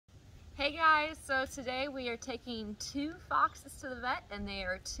Hey guys, so today we are taking two foxes to the vet, and they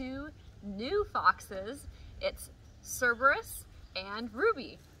are two new foxes. It's Cerberus and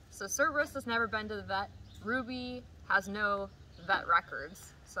Ruby. So Cerberus has never been to the vet. Ruby has no vet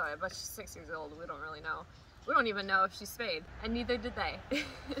records. So I bet she's 6 years old. We don't really know. We don't even know if she's spayed, and neither did they.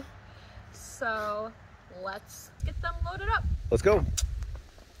 So let's get them loaded up. Let's go.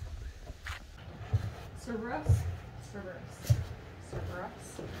 Cerberus.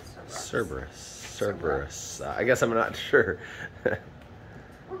 Cerberus. I guess I'm not sure.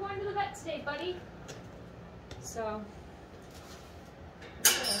 We're going to the vet today, buddy. So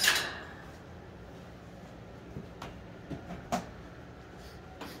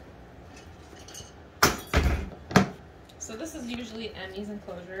this is usually Emmy's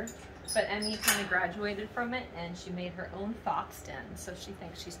enclosure, but Emmy kind of graduated from it and she made her own fox den, so she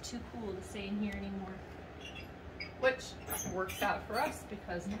thinks she's too cool to stay in here anymore. Which works out for us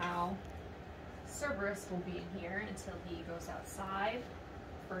because now Cerberus will be in here until he goes outside.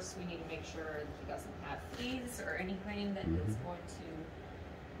 First, we need to make sure that he doesn't have fleas or anything that is going to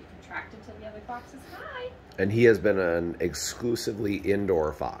be contracted to the other foxes. Hi! And he has been an exclusively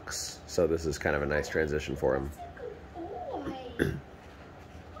indoor fox, so this is kind of a nice transition for him.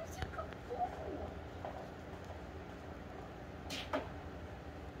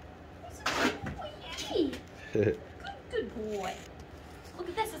 Good boy. Look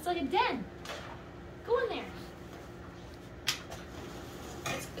at this, it's like a den. Go in there.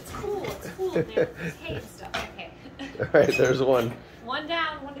 It's cool in there. There's hay and stuff. Okay. Alright, there's one. One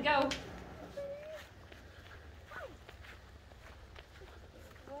down, one to go.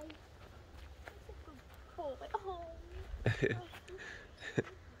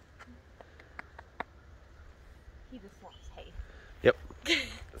 He just wants hay. Yep.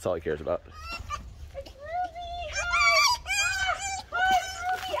 That's all he cares about.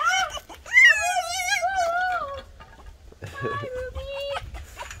 Hi, Ruby.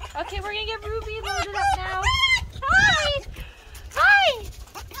 Okay, we're gonna get Ruby loaded up now. Hi! Hi!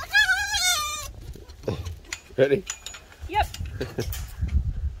 Ready? Yep.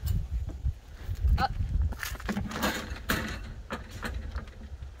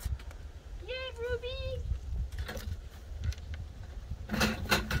 Yay, Ruby!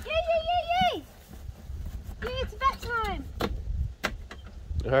 Yay! Yay, it's vet time!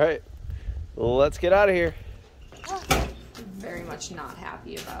 Alright, let's get out of here. Very much not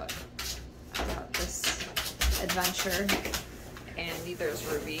happy about this adventure, and neither is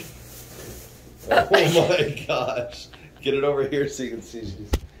Ruby. Oh my gosh. Get it over here so you can see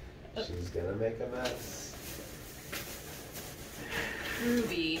she's gonna make a mess.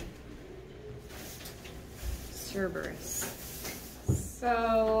 Ruby. Cerberus.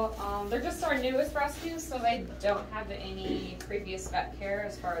 So, they're just our newest rescues, so they don't have any previous vet care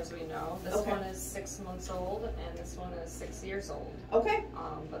as far as we know. This one is 6 months old, and this one is 6 years old. Okay.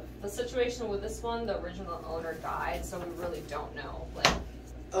 But the situation with this one, the original owner died, so we really don't know. Like.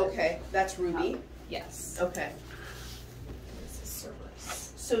 Okay, that's Ruby. Yes. Okay. This is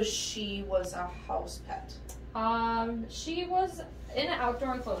Cerberus. So she was a house pet. She was in an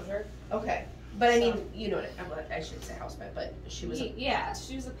outdoor enclosure. Okay. But I mean, you know what, I shouldn't say house pet, but she was yeah,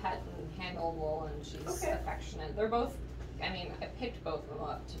 she was a pet and handleable, and she's affectionate. They're both, I mean, I picked both of them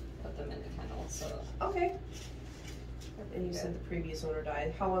up to put them in the kennel, so. Okay. And you said the previous owner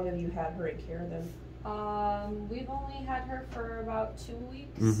died. How long have you had her in care then? We've only had her for about 2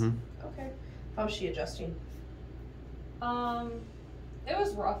 weeks. Okay. How's she adjusting? It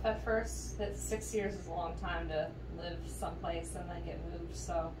was rough at first. That 6 years is a long time to live someplace and then get moved,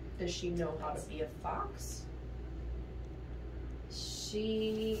 so. Does she know how to be a fox?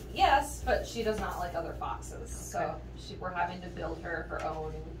 Yes, but she does not like other foxes, so we're having to build her her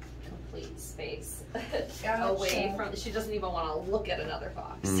own complete space away from. She doesn't even want to look at another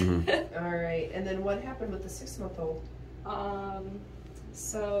fox. All right, and then what happened with the 6-month-old?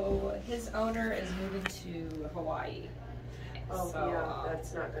 So his owner is moving to Hawaii. Oh, so, yeah,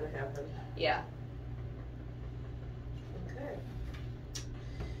 that's not going to happen. Yeah. Okay.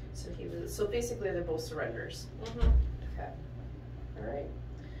 So basically they're both surrenders. Okay. All right.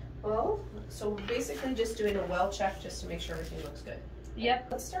 Well, so basically just doing a well check just to make sure everything looks good. Yep.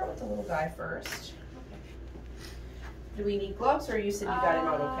 Let's start with the little guy first. Do we need gloves, or you said you got him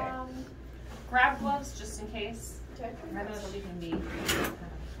out okay? Grab gloves just in case. Okay. We can be.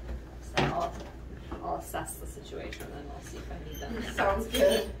 I'll assess the situation and then I'll see if I need them. Sounds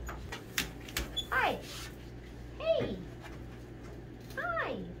good. Hi. Hey.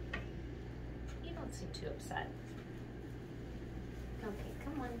 Hi. You don't seem too upset. Okay,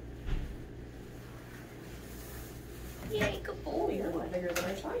 come on. Yay, good boy. Oh, you're a lot bigger than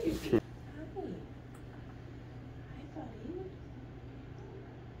I thought you'd be.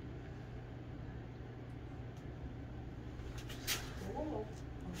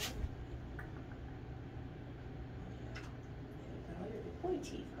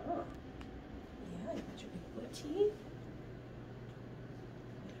 teeth, huh? Yeah, you got your big wood teeth.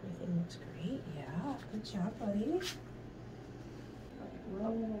 Everything looks great. Yeah, good job, buddy.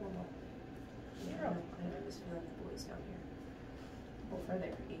 Whoa. Yeah, I just feel like the boys down here. Go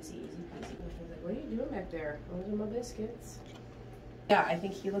further. Easy, easy, easy. Like, what are you doing back there? Those are my biscuits. Yeah, I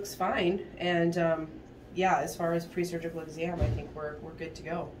think he looks fine. And yeah, as far as pre-surgical exam, I think we're good to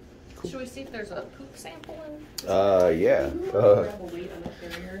go. Cool. Should we see if there's a poop sample in? Yeah. Grab a weight on the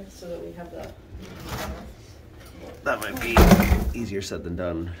carrier so that we have the. That might be easier said than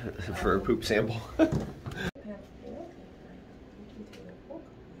done for a poop sample. Well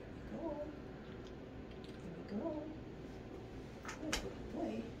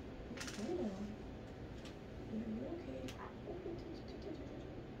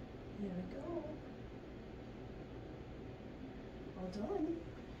done.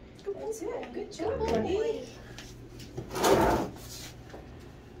 That's it. Good job, buddy.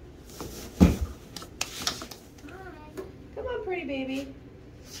 Come on, pretty baby.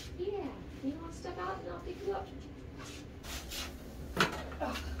 Yeah. You want to step out and I'll pick you up?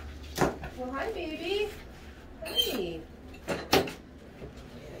 Well, hi, baby. Hi. Yeah,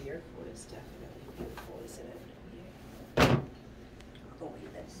 your foot is definitely beautiful, isn't it? Yeah. I'll go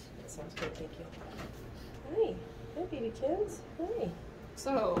eat this. That sounds good. Thank you. Hi. Hi, baby kids. Hi.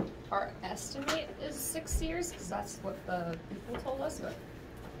 So our estimate is 6 years because that's what the people told us, but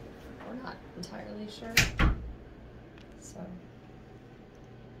we're not entirely sure. So.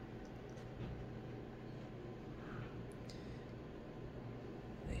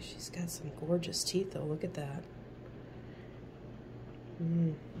 She's got some gorgeous teeth, though. Look at that.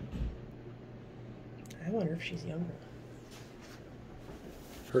 I wonder if she's younger.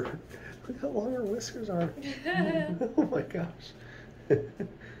 Look how long her whiskers are. Oh my gosh.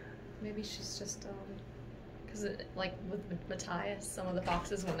 Maybe she's just, because like with Matthias, some of the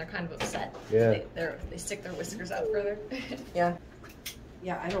foxes, when they're kind of upset, Yeah. they stick their whiskers out further. Yeah.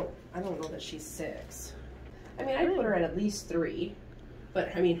 Yeah, I don't know that she's 6. I mean, I'd put her at least 3.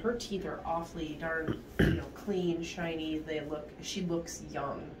 But I mean, her teeth are awfully darn, clean, shiny. She looks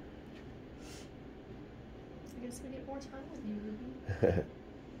young. I guess we get more time with you, Ruby.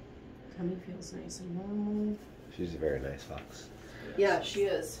 Tummy feels nice and long. She's a very nice fox. Yeah, she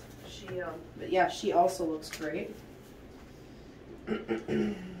is. But yeah, she also looks great.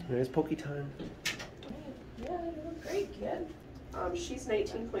 There's pokey time. Yeah, you look great, kid. She's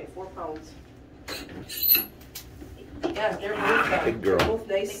 19.4 pounds. Yeah, they're both, Big girl. They're both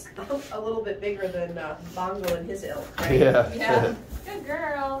nice, a little bit bigger than Bongo and his ilk, right? Yeah. Yeah. Good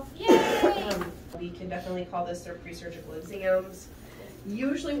girl. Yay! We can definitely call this their pre-surgical exams.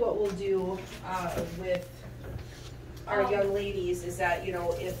 Usually what we'll do with our young ladies is that,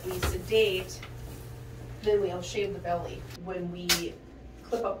 if we sedate, then we'll shave the belly. When we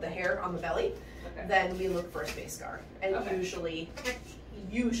clip up the hair on the belly, then we look for a space scar. And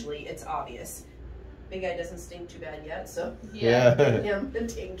usually it's obvious. Big Guy doesn't stink too bad yet, so Yeah. him been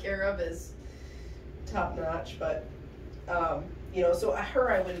taken care of is top notch. But so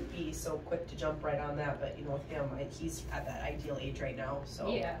her, I wouldn't be so quick to jump right on that. But with him, he's at that ideal age right now. So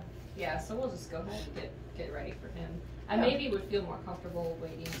yeah. So we'll just go ahead and get ready for him. I maybe would feel more comfortable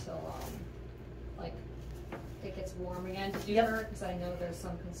waiting until like it gets warm again to do her, because I know there's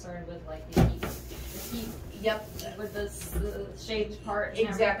some concern with like the heat. Yep. With the shaved part. And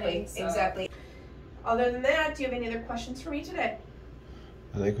Exactly. So. Exactly. Other than that, do you have any other questions for me today?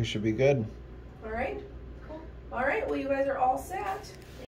 I think we should be good. All right. Cool. All right. Well, you guys are all set.